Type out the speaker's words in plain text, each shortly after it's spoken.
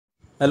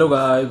Hello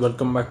guys,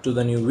 welcome back to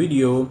the new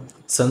video.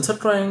 Sunset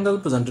triangle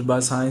presented by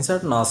science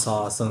at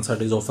NASA.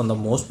 Sunset is often the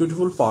most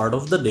beautiful part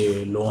of the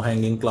day.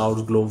 Low-hanging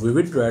clouds glow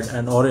vivid red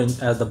and orange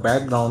as the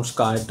background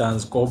sky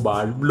turns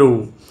cobalt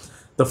blue.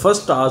 The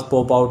first stars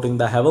pop out in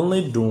the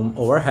heavenly dome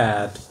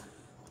overhead,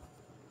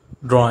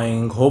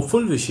 drawing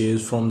hopeful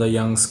wishes from the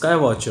young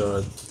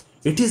skywatcher.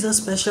 It is a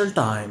special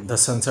time. The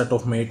sunset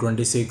of May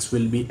 26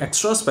 will be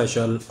extra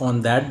special.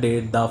 On that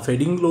date, the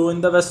fading glow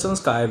in the western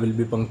sky will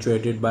be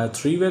punctuated by a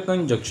three-way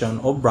conjunction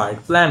of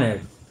bright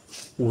planets.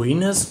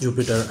 Venus,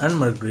 Jupiter, and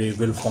Mercury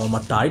will form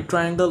a tight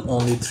triangle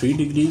only 3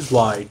 degrees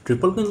wide.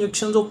 Triple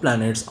conjunctions of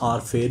planets are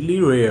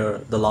fairly rare.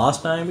 The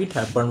last time it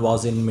happened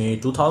was in May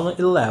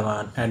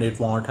 2011, and it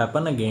won't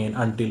happen again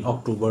until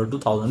October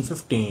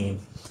 2015.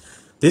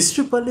 This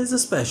triple is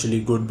especially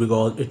good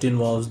because it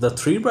involves the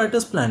three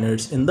brightest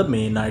planets in the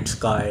May night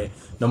sky.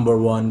 Number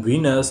 1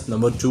 Venus,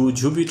 number 2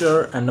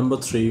 Jupiter, and number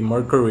 3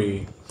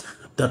 Mercury.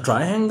 The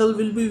triangle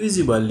will be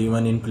visible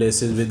even in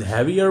places with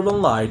heavy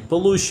urban light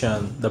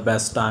pollution. The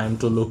best time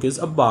to look is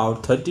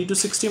about 30 to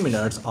 60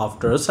 minutes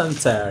after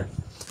sunset.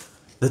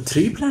 The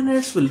three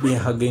planets will be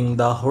hugging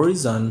the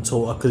horizon,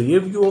 so a clear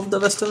view of the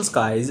western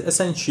sky is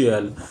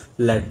essential.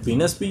 Let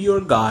Venus be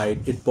your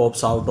guide. It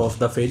pops out of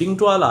the fading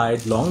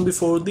twilight long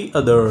before the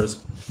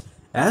others.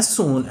 As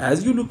soon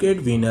as you look at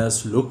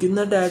Venus, look in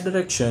that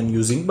direction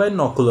using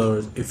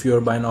binoculars. If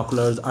your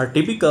binoculars are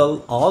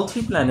typical, all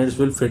three planets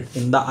will fit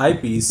in the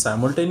eyepiece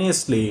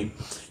simultaneously.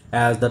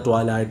 As the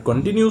twilight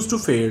continues to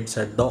fade,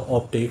 set the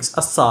optics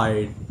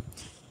aside.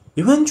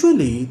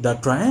 Eventually, the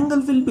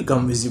triangle will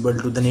become visible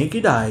to the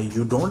naked eye.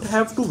 You don't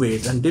have to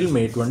wait until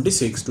May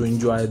 26 to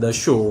enjoy the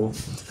show.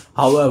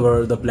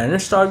 However, the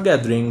planets start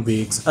gathering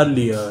weeks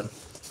earlier.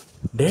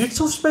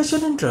 Dates of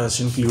special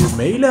interest include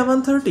May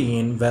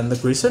 11-13, when the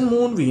crescent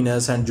moon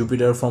Venus and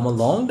Jupiter form a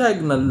long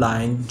diagonal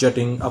line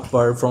jutting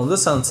upward from the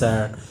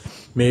sunset.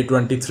 May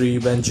 23,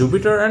 when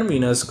Jupiter and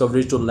Venus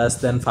converge to less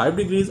than 5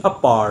 degrees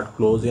apart,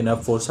 close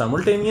enough for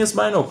simultaneous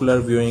binocular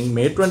viewing.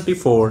 May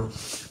 24,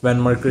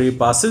 when Mercury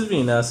passes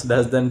Venus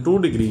less than 2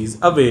 degrees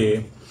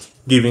away,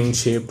 giving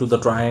shape to the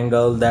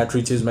triangle that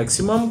reaches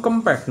maximum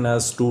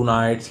compactness 2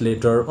 nights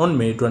later on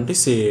May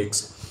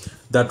 26.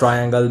 The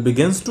triangle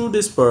begins to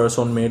disperse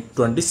on May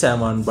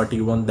 27, but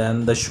even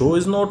then the show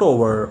is not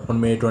over.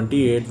 On May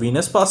 28,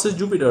 Venus passes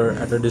Jupiter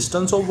at a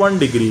distance of 1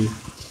 degree,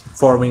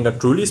 forming a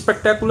truly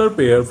spectacular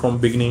pair from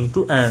beginning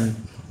to end.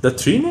 The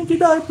three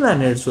naked eye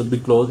planets will be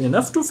close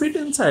enough to fit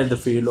inside the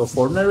field of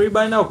ordinary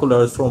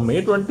binoculars from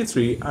May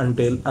 23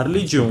 until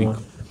early June.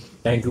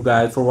 Thank you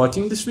guys for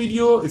watching this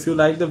video. If you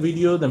like the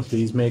video, then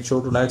please make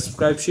sure to like,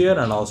 subscribe, share,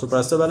 and also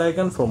press the bell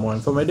icon for more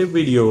informative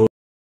videos.